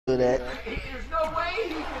that. There's no way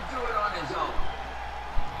he could do it on his own.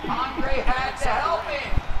 Andre had to help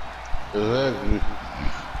him. Exactly.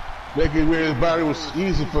 Making where his body was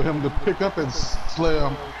easy for him to pick up and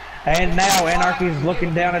slam. And now Anarchy is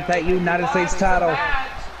looking down at that United States title.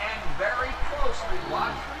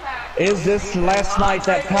 Is this last night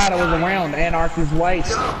that title was around Anarchy's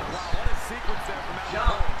waist?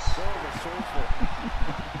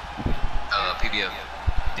 PBM,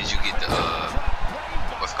 did you get the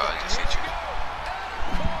what's called just hit you?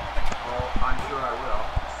 Oh, I'm sure I will.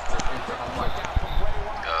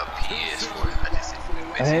 PS4. I just sent you a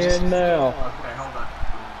message. And now. Okay, hold on.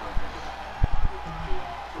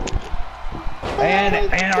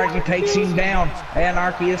 And Anarchy takes him down.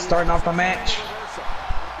 Anarchy is starting off the match.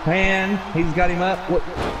 And he's got him up.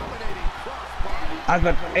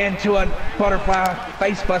 Into a butterfly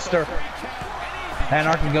face buster.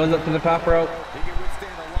 Anarchy goes up to the top rope.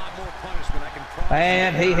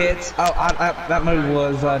 And he hits. Oh, that move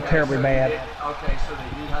was terribly bad. Okay, so they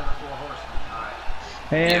do have the 4 horsemen. All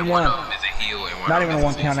right. And one of them is a heel and one not of even them a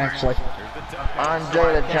 1 count, actually.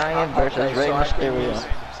 Andre the Giant versus Rey Mysterio.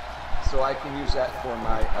 So I can use that for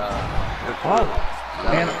my.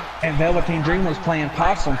 And Velveteen Dream was playing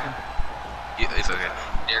possum. Yeah, it's okay.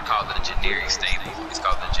 They're called the generic stable. It's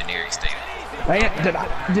called the generic stable.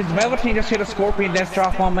 Did Velveteen just hit a Scorpion Death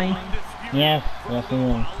Drop on me? Yes, yes he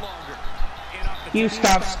will. You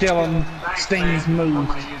stop stealing Sting's moves. I'm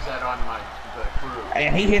going to use that on the crew.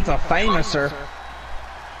 And he hits a famouser.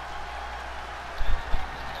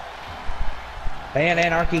 And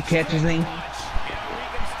Anarchy catches him.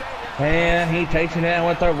 And he takes him down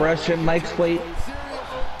with a Russian leg sweep.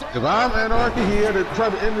 If I'm Anarchy, he had to try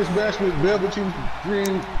to end this match with Velveteen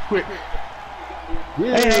Dream quick.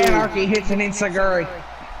 And Anarchy hits an Enziguri.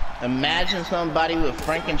 Imagine somebody with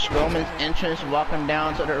Frankenstrowman's entrance walking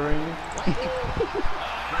down to the ring.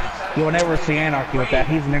 You'll never see Anarchy with that.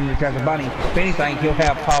 He's an Energizer Bunny. If anything, he'll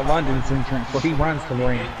have Paul London's entrance where he runs to the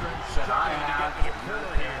ring.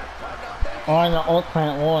 Or the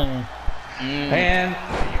Ultimate Warrior. And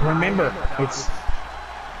remember, it's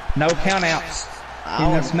no countouts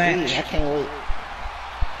in this match. I can't wait.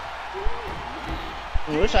 I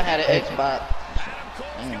wish I had an Xbox.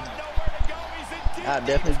 I'll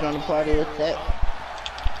definitely join the party with that.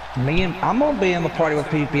 I'm gonna be in the party with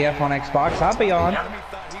PPF on Xbox. I'll be on.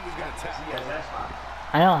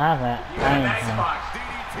 I don't have that. I don't have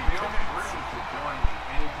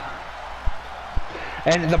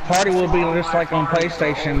And the party will be just like on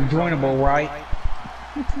PlayStation, joinable, right?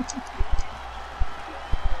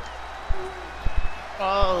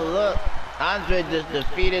 Oh look, Andre just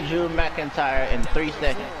defeated Drew McIntyre in 3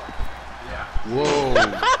 seconds. Whoa.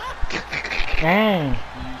 Dang. You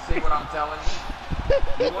see what I'm telling you?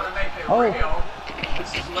 You want to make it real,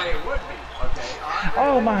 this is the way it would be, okay?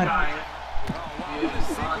 Oh my.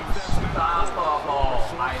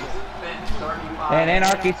 And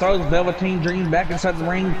Anarchy throws Velveteen Dream back inside the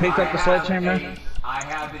ring, picks up the sledgehammer. I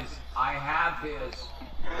have his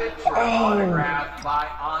picture autographed by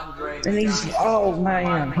Andre. And he's, oh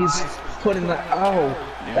man, he's putting the,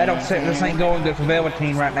 this ain't going good for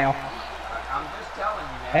Velveteen right now. I'm just telling you,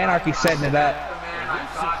 man. Anarchy setting it up.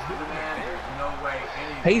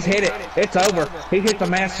 He's hit it. It's over. He hit the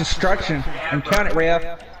mass destruction. And count it,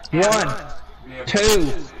 ref. 1,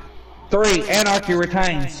 2, 3. Anarchy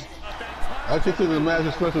retains. I just took the match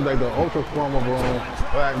especially like the ultra form of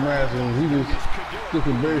Black Mass, and he just took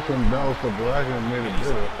the base from down to Black and made it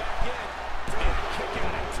better.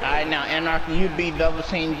 Alright, now Anarchy, you beat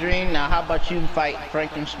Velveteen Dream. Now how about you fight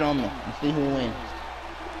Frankenstrowman and see who wins?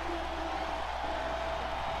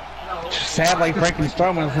 Sadly,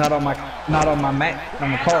 Frankenstrowman is not on my mat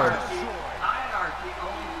on the card.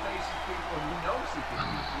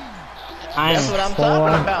 That's what I'm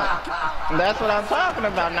talking about. That's what I'm talking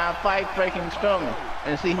about. Now fight Frankenstrowman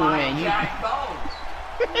and see who wins.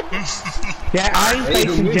 Yeah, I ain't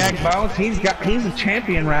facing Jack Bones. He's a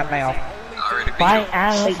champion right now. Fight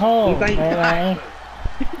Alex Hole, baby.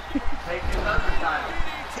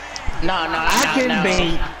 No,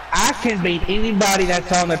 I can beat anybody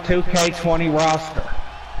that's on the 2K20 roster.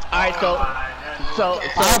 Alright, so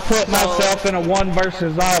I'll put myself in a 1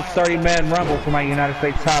 versus all 30-man rumble for my United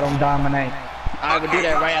States title and dominate. I will do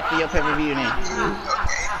that right after your pay-per-view then.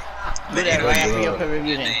 Do that right after your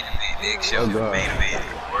pay-per-view then. Next show for main event.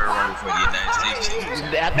 We're running for the United States.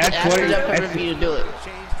 After your pay-per-view, do it.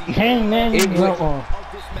 Hangman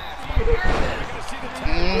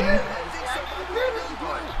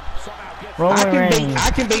Rumble.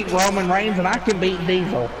 I can beat Roman Reigns and I can beat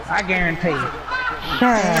Diesel. I guarantee.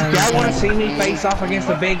 Y'all want to see me face off against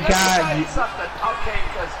a big guy? Okay,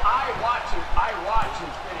 because I watch his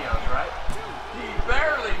videos.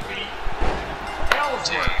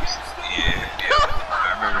 James. Yeah,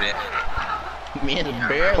 I remember that. Me and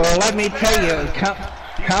barely. Well, let me tell you,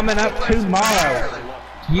 coming up tomorrow,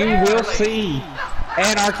 you will see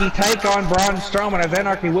Anarchy take on Braun Strowman, as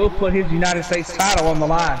Anarchy will put his United States title on the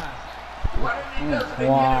line.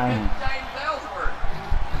 Why?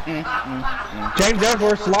 James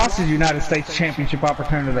Ellsworth lost his United States Championship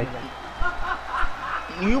opportunity.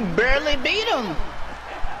 You barely beat him.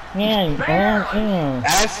 Yeah,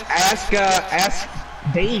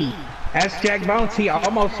 Ask Jack Bones. He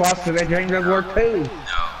almost lost to that James Ellsworth too. No,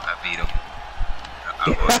 I beat him.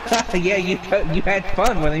 Yeah, you had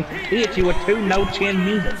fun with him. He hit you with 2 no-chin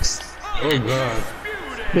musics. Oh God.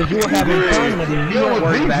 Because you were having fun with him. You weren't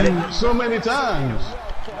worried about it. So many times.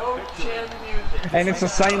 No chin music. And it's the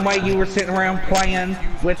same way you were sitting around playing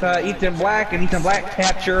with Ethan Black, and Ethan Black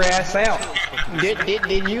tapped your ass out. Did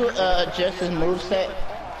you adjust his moveset?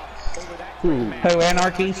 Who,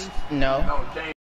 Anarchy's? No. No, James.